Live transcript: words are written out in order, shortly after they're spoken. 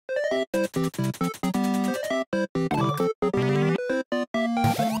Hello,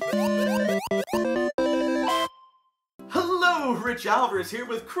 Richalvarez here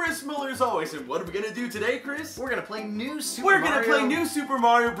with Chris Miller as always, and what are we gonna do today, Chris? We're gonna play New Super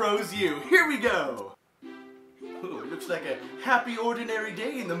Mario Bros. U. Here we go! Ooh, it looks like a happy, ordinary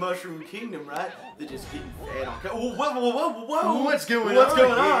day in the Mushroom Kingdom, right? They're just getting fed on. Whoa, whoa, whoa, whoa, whoa! What's going What's on?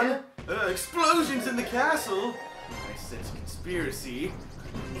 going on? Explosions in the castle. I sense conspiracy.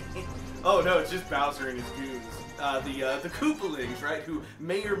 Oh no, it's just Bowser and his goons. The Koopalings, right? Who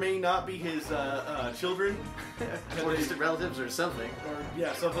may or may not be his children, or distant relatives, or something. Or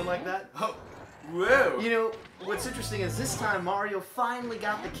yeah, something like that. Oh, whoa! You know what's interesting is this time Mario finally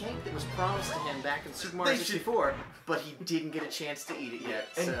got the cake that was promised to him back in Super Mario 64, but he didn't get a chance to eat it yet.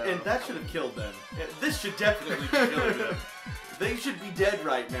 And that should have killed them. This should definitely be killing them. They should be dead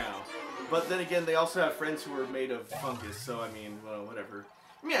right now. But then again, they also have friends who are made of fungus, so I mean, well, whatever.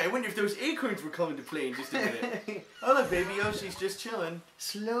 Yeah, I wonder if those acorns were coming to play in just a minute. Oh look, Baby Yoshi's just chilling.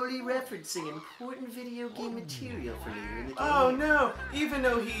 Slowly referencing important video game material for later in the game. Oh no! Even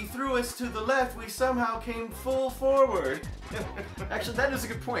though he threw us to the left, we somehow came full forward. Actually, that is a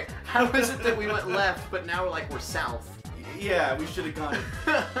good point. How is it that we went left, but now we're south? Yeah, we should have gone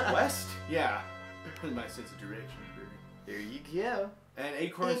west? Yeah. My sense of direction. There you go. And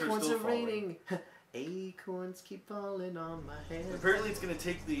acorns are still raining. Acorns keep falling on my head. Apparently it's gonna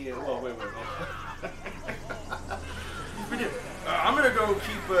take the... whoa, wait. I'm gonna go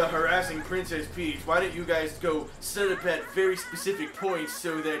keep harassing Princess Peach. Why don't you guys go set up at very specific points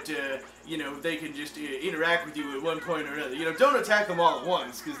so that, you know, they can just interact with you at one point or another. You know, don't attack them all at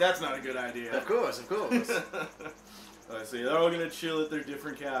once, because that's not a good idea. Of course, of course. I see. They're all gonna chill at their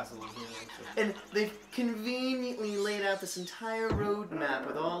different castles. You know, so. And they've conveniently laid out this entire road map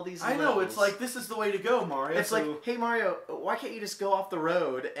with all these levels. I know, it's like, this is the way to go, Mario. It's like, hey Mario, why can't you just go off the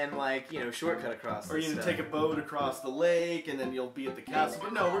road and, like, you know, shortcut across this Or you can take a boat across the lake and then you'll be at the castle.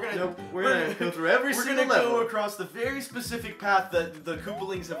 But no, we're gonna go through every single level. We're gonna go across the very specific path that the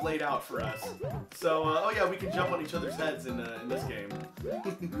Koopalings have laid out for us. So, oh yeah, we can jump on each other's heads in this game.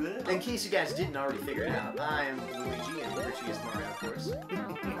 In case you guys didn't already figure it out, I am Luigi and Richie is Mario, of course.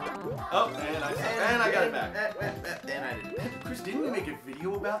 Oh, and I got it back. And I didn't. Chris, didn't we make a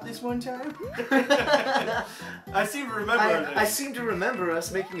video about this one time? I seem to remember I seem to remember us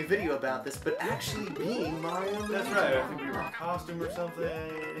making a video about this, but actually being Mario Luigi. That's right, I think we were in costume or something.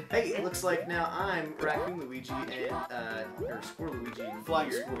 Hey, it looks like now I'm Raccoon Luigi and, or Squirrel Luigi.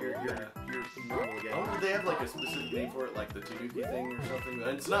 Flying Squirrel. You're normal again. Oh, do they have like a specific name for it, like the Tanuki thing or something?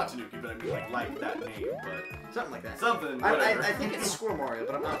 And it's not Tanuki, but I mean like that name, but... Something like that. Something, whatever. I think it's Squirrel Mario,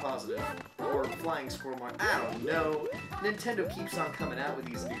 but I'm not positive. Or Flying Squirrel Mario. I don't know. Nintendo keeps on coming out with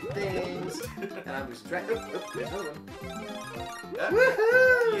these new things, and I'm losing track. Oh, there's another one.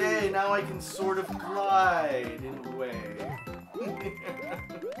 Woohoo! Yay, now I can sort of glide in a way.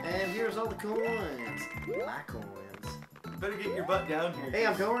 And here's all the coins. My coins. Better get your butt down here. Hey,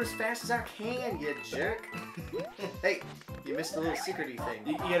 I'm going as fast as I can, you jerk. Hey, you missed the little secret-y thing.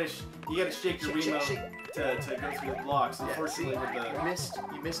 You gotta shake your remote to go through the blocks. Unfortunately, yeah, with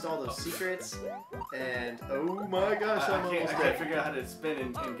the you missed all those secrets, and oh my gosh, I can't figure out how to spin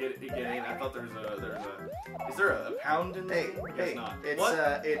and get in. I thought there's a is there a pound in there? I guess not.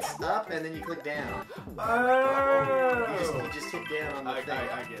 It's up and then you click down. You just hit down on the thing.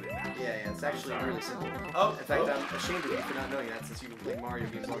 I get it. Yeah, it's actually really simple. Oh, in fact, I'm ashamed of you for not knowing that since you've been playing Mario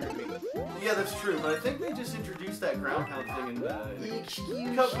games longer than me. Yeah, that's true, but I think they just introduced that ground pound thing in the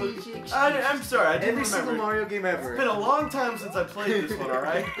Excuse. I'm sorry, I didn't Every remember. single Mario game ever. It's been a long time since I played this one,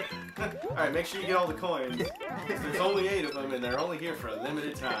 alright? Alright, make sure you get all the coins. There's only 8 of them, and they're only here for a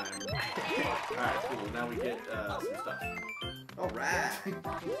limited time. Alright, cool. Now we get some stuff. Alright.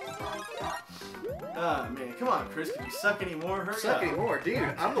 Ah, man. Come on, Chris. Can you suck any more? Hurry Suck up. any more? Dude,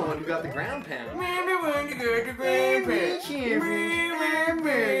 I'm the one who got the ground pound. I'm the one who got the ground pound.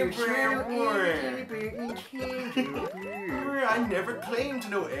 I never claimed to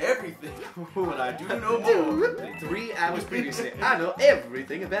know everything, but I do know more. 3 hours previously, I know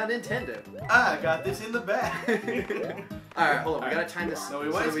everything about Nintendo. I got this in the bag. Alright, hold on, we gotta time this. No,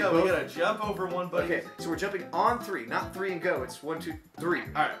 we gotta jump over one, buddy. Okay, so we're jumping on 3, not 3 and go. It's 1, 2, 3.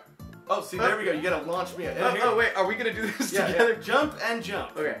 Alright. Oh, see, there we go. You gotta launch me. Oh, wait, are we gonna do this together? Yeah. Jump and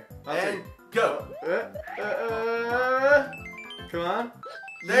jump. Okay. And go. Come on.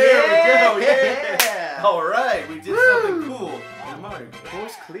 There we go. Yeah. All right, we did something cool.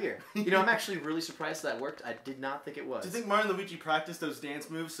 Course clear. You know, I'm actually really surprised that worked. I did not think it was. Do you think Mario and Luigi practice those dance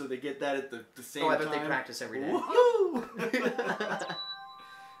moves so they get that at the same time? Oh, I bet they practice every day. Woohoo!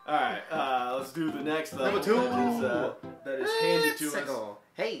 Alright, let's do the next level. Number 2. That is handed to us.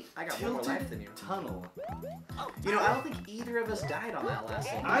 Hey, I got one more life than you. Tunnel. You know, I don't think either of us died on that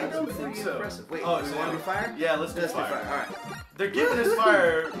last one. I don't think so. Impressive. Wait, Oh, do we so want to do fire? Yeah, let's do Let's fire. do fire. All right. They're giving us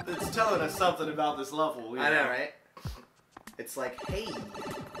fire. It's telling us something about this level. I know, right? It's like, hey,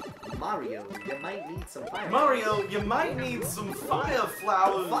 Mario, you might need some fire. Mario, you might need some fire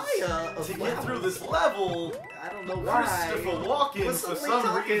flowers to get through this level. I don't know why. Christopher Walken, for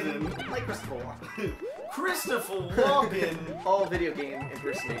some reason. Like Christopher Walken. Christopher Walken. All video game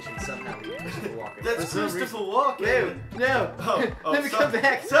impersonations somehow lead to Christopher Walken. That's Christopher Walken. No. Let me come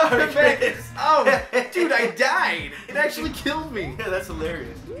back. Sorry, come back. Chris. Oh, dude, I died. It actually killed me. Yeah, that's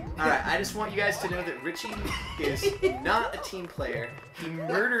hilarious. Alright, I just want you guys to know that Richie is not a team player. He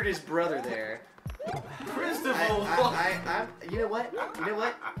murdered his brother there. Christopher Walken. You know what?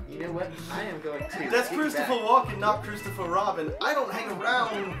 You know what? I am going to. That's Christopher Walken, not Christopher Robin. I don't hang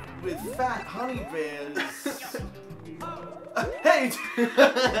around with fat honey bears. Hey!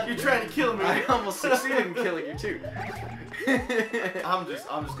 You're trying to kill me. I almost succeeded in killing you too. I'm just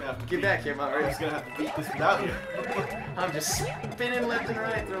gonna have to get back here, Mario. I'm just gonna have to beat this without you. I'm just spinning left and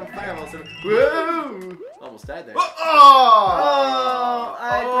right, throwing fireballs. Whoa! Almost died there. Oh!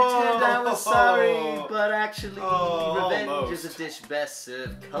 I pretend I was sorry, but actually, revenge almost. is a dish best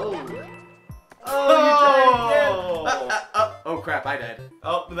served cold. Oh, you died again! Oh crap, I died.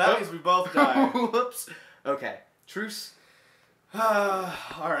 Oh, that means we both died. Whoops. Okay, truce.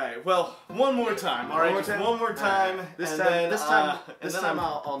 Alright, well, one more time. Alright, just one more time. This time,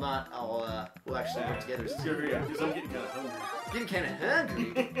 we'll actually work together. Because I'm getting kind of hungry. Getting kind of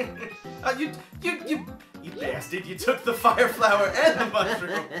hungry. You bastard! You took the fire flower and the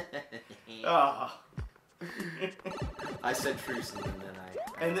mushroom. Oh. I said truce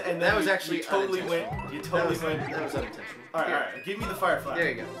and then And that was actually you totally went. You totally went. That was unintentional. Alright, give me the fire flower. There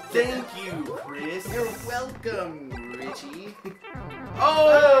you go. Thank you, Chris. You're welcome, Richie.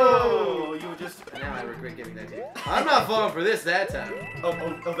 Oh! You were just. And now I regret giving that to you. I'm not falling for this that time.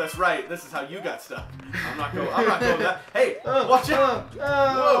 Oh, that's right. This is how you got stuck. I'm not going that. Hey, watch out!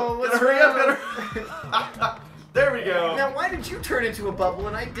 Whoa! What's Gotta hurry up! There we go. Now, why did you turn into a bubble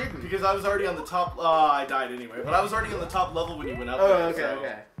and I didn't? Because I was already on the top. I died anyway. But I was already on the top level when you went up there.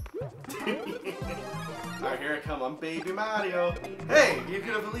 Okay. Alright, here I come. I'm Baby Mario. Hey, you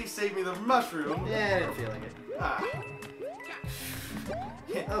could have at least saved me the mushroom. Yeah, I didn't feel like it.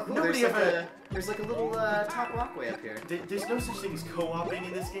 Oh, cool. There's like a little top walkway up here. There's no such thing as co-oping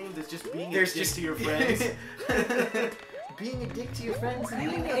in this game. There's just being a dick to your friends. Being a dick to your friends and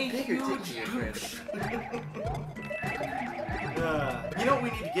being a bigger dick to your friends. You know what we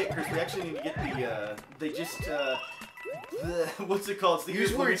need to get, Chris? We actually need to get what's it called? It's the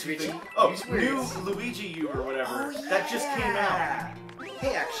Use words, Luigi Richie. thing. Oh, Use new words. Luigi U or whatever. Oh, yeah. That just came out.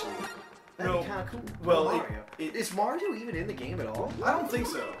 Hey, actually, that'd be kind of cool. Well, Mario. Is Mario even in the game at all? I don't think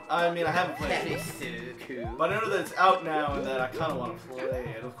so. I mean, I haven't played That it. is so cool. But I know that it's out now and that I kind of want to play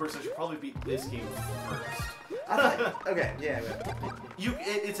it. Of course, I should probably beat this game first. Okay, yeah.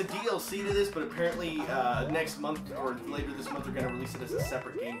 It's a DLC to this, but apparently next month or later this month they're going to release it as a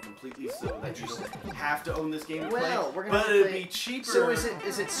separate game completely, so that you don't have to own this game to play. We're gonna but it'd be cheaper. So is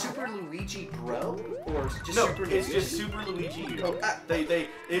it Super Luigi Bro or just Super Luigi? It's just Super Luigi U.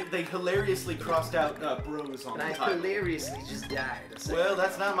 They hilariously crossed out bros on the title. I hilariously just died. Well,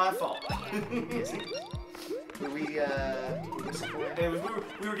 that's not my fault. We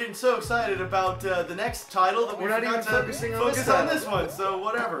were getting so excited about the next title that we forgot even focusing on this one. So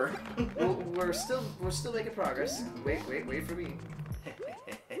whatever. we're still making progress. Wait for me.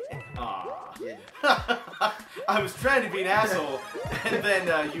 Aww. Yeah. I was trying to be an asshole, and then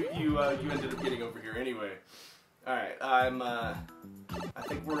you ended up getting over here anyway. All right, I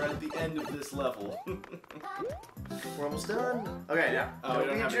think we're at the end of this level. We're almost done. Okay, now. Oh, we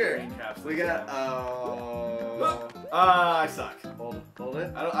don't have any green caps. We got. I suck. Hold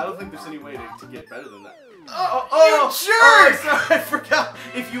it. I don't think there's any way to get better than that. You jerk! Sorry, I forgot.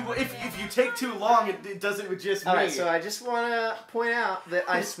 If you take too long, it does it with just me. Alright, so I just want to point out that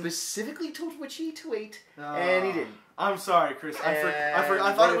I specifically told Richie to wait, and he didn't. I'm sorry, Chris. I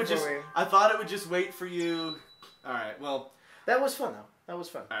thought it would just wait for you. All right, well. That was fun though. That was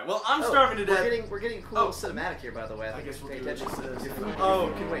fun. All right, well, I'm starving to death. We're getting a cool little cinematic here, by the way. I guess we'll do attention to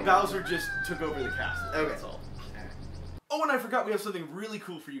the Bowser just took over the castle. Okay. That's all. Oh, and I forgot we have something really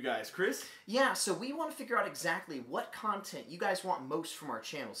cool for you guys, Chris. Yeah, so we want to figure out exactly what content you guys want most from our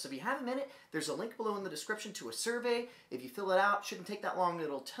channel. So if you have a minute, there's a link below in the description to a survey. If you fill it out, it shouldn't take that long.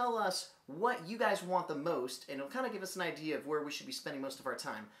 It'll tell us what you guys want the most, and it'll kind of give us an idea of where we should be spending most of our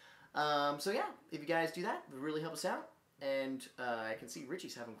time. So yeah, if you guys do that, it would really help us out. And I can see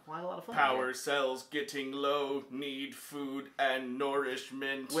Richie's having quite a lot of fun. Power here. cells getting low, need food and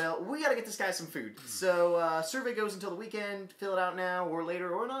nourishment. Well, we gotta get this guy some food. So, survey goes until the weekend. Fill it out now or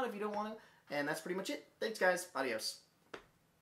later or not if you don't want to. And that's pretty much it. Thanks, guys. Adios.